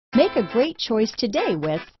Make a great choice today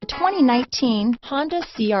with the 2019 Honda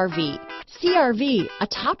CR-V. CR-V, a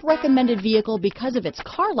top recommended vehicle because of its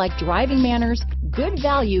car-like driving manners, good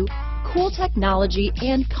value, cool technology,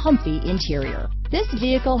 and comfy interior. This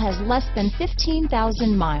vehicle has less than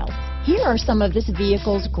 15,000 miles. Here are some of this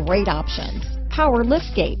vehicle's great options: power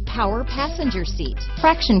liftgate, power passenger seat,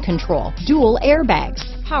 traction control, dual airbags,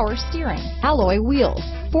 power steering, alloy wheels,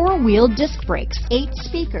 four-wheel disc brakes, 8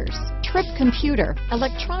 speakers, trip computer,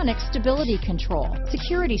 electronic stability control,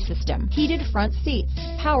 security system, heated front seats,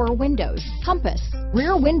 power windows, compass,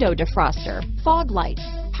 rear window defroster, fog lights,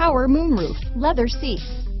 power moonroof, leather seats,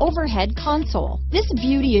 overhead console. This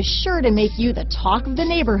beauty is sure to make you the talk of the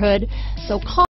neighborhood, so call